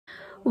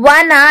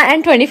1 hour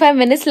and 25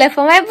 minutes left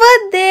for my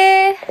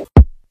birthday.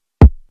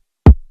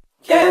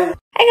 Yeah.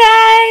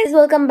 Hi guys,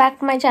 welcome back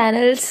to my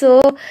channel.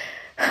 So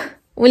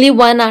only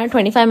 1 hour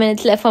 25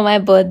 minutes left for my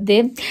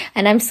birthday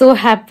and I'm so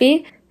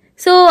happy.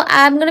 So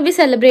I'm gonna be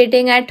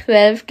celebrating at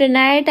 12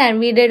 tonight and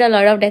we did a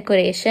lot of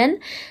decoration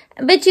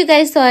which you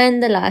guys saw in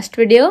the last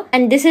video,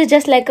 and this is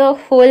just like a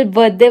whole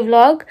birthday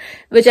vlog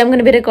which I'm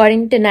gonna be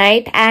recording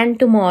tonight and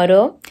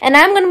tomorrow, and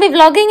I'm gonna be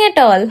vlogging it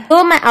all.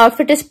 So my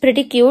outfit is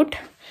pretty cute,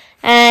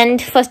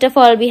 and first of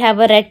all we have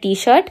a red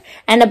t-shirt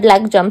and a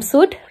black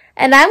jumpsuit,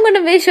 and I'm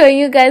gonna be showing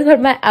you guys what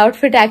my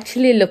outfit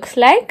actually looks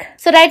like.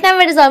 So right now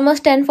it is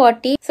almost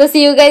 10:40, so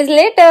see you guys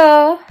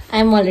later.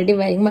 I'm already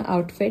wearing my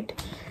outfit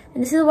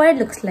and this is what it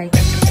looks like.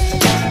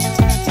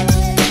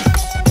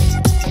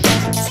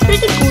 It's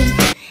pretty cool.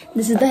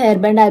 This is the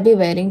hairband I'll be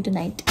wearing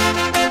tonight.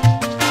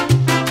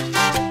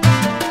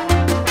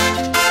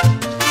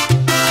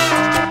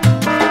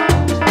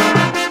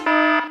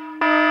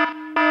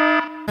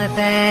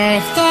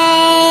 Birthday,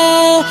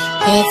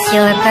 it's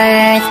your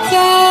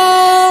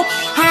birthday,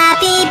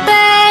 happy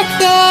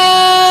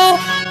birthday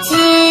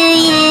to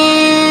you.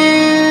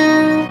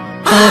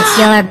 It's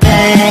your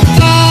birthday,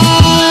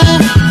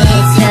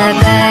 it's your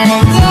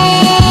birthday,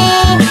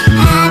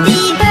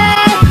 happy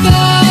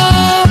birthday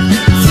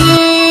to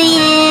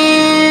you.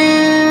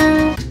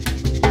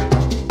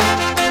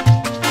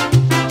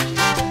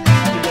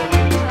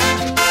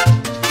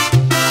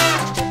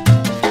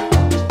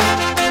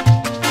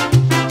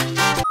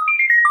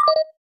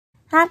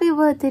 Happy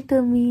birthday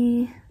to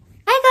me.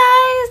 Hi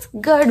guys,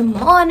 good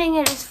morning.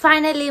 It is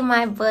finally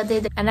my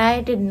birthday and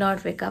I did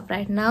not wake up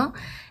right now.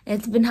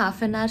 It's been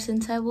half an hour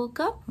since I woke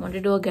up. Wanted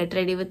to do a get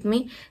ready with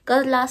me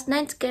because last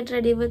night's get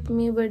ready with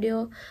me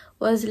video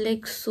was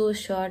like so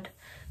short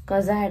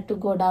because I had to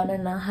go down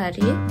in a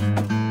hurry.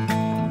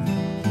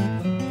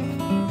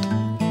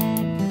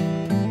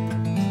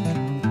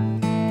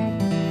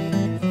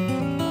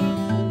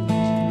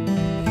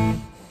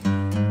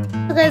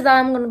 So guys, now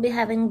I'm gonna be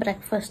having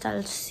breakfast.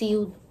 I'll see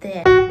you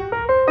there.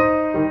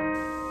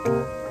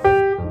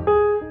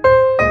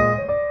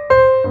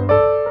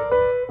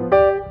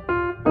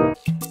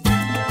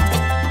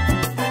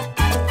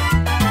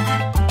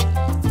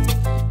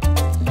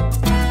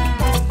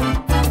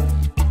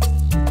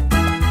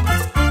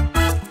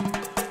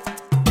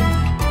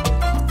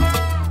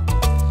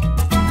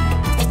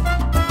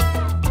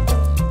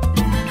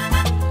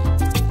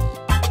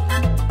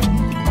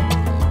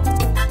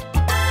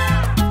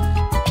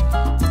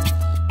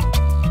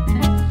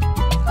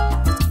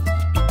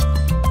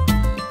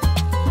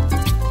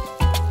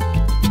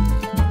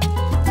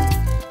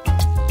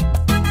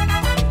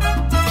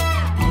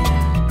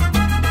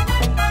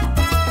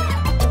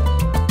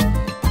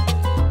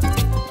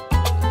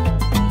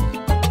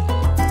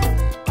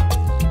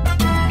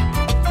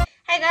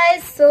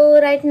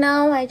 So right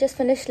now I just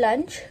finished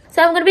lunch.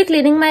 So I'm gonna be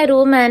cleaning my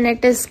room and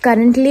it is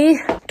currently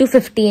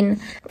 2:15.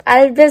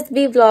 I'll just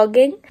be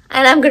vlogging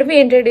and I'm gonna be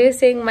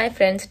introducing my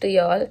friends to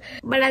y'all.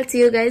 But I'll see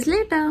you guys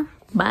later.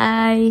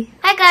 Bye.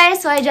 Hi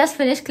guys, so I just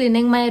finished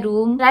cleaning my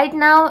room. Right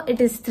now it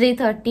is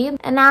 3:30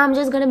 and now I'm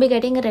just gonna be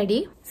getting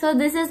ready. So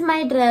this is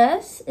my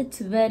dress. It's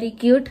very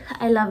cute.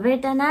 I love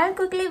it and I'll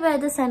quickly wear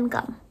this and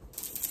come.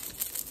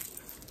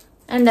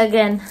 And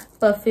again,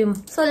 perfume.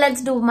 So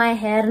let's do my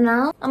hair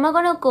now. I'm not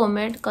gonna comb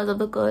it because of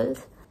the curls.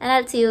 And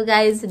I'll see you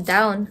guys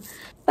down.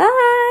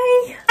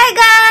 Bye! Hi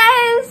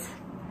guys!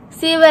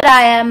 See where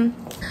I am.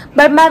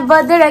 But my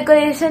birthday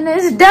decoration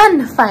is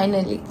done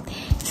finally.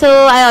 So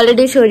I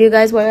already showed you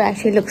guys what it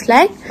actually looks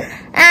like.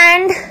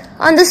 And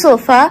on the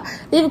sofa,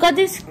 we've got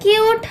these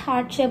cute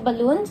heart-shaped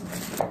balloons.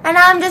 And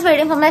now I'm just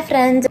waiting for my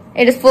friends.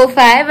 It is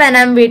 4:05 and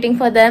I'm waiting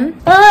for them.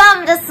 Oh,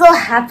 I'm just so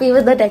happy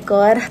with the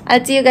decor.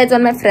 I'll see you guys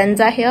when my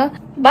friends are here.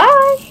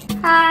 Bye!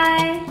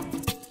 Hi!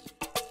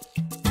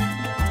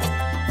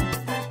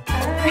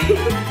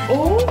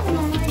 Oh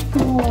my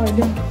god.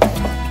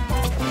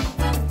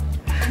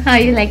 How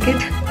you like it?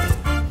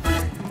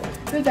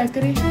 The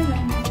decoration is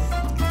nice.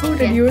 Good,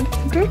 Yeah. you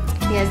good?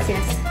 Yes,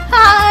 yes.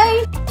 Hi!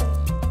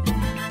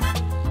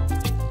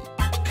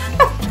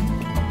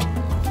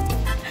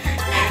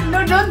 No,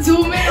 don't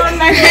zoom in on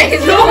my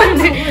face.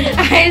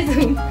 I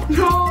zoom.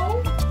 No.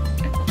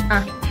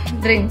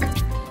 Drink.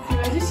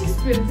 Imagine she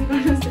spills it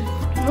on herself.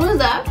 What was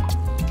that?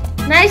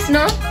 Nice,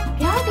 no?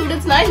 Yeah, dude,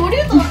 it's nice. What do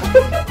you think?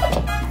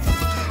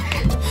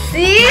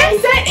 See? I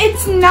said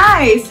it's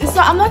nice. It's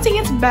not, I'm not saying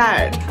it's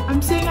bad.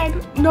 I'm saying I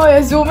don't. No,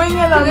 you're zooming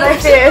in on my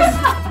face.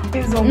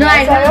 No,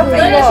 I don't.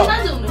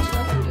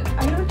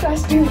 I don't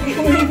trust you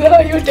either.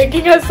 You're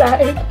taking a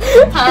side.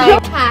 Hi.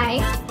 Hi.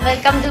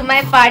 Welcome to my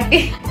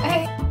party.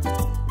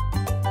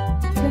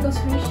 Because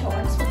free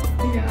shorts.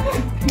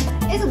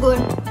 Yeah. It's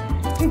good.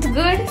 It's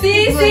good.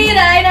 See,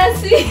 Raina,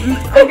 see.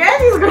 Again,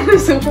 he's gonna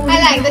zoom. I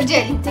like the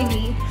jelly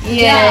thingy.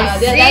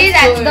 Yes. Yeah, See, that's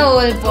that's good. the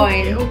whole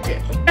point. Okay.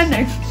 And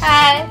next.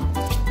 Hi.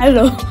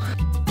 Hello.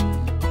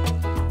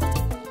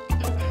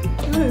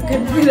 You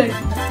can be like.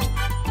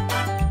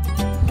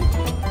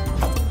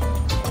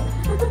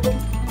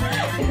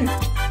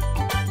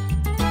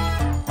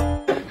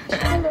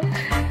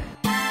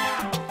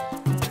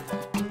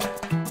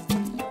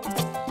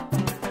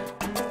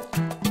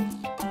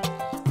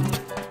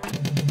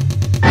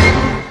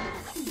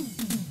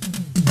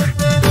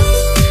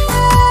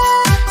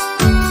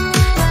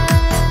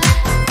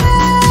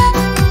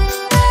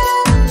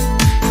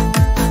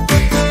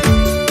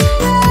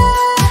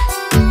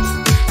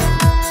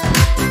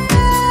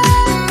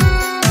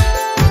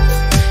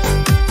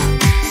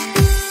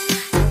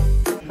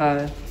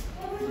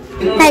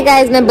 Hi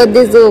guys, my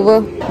birthday is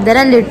over. There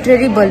are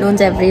literally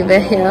balloons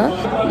everywhere here.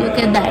 Look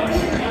at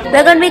that.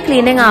 We're gonna be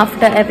cleaning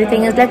after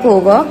everything is like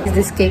over.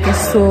 This cake is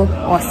so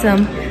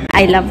awesome.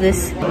 I love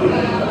this.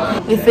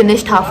 We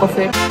finished half of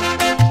it.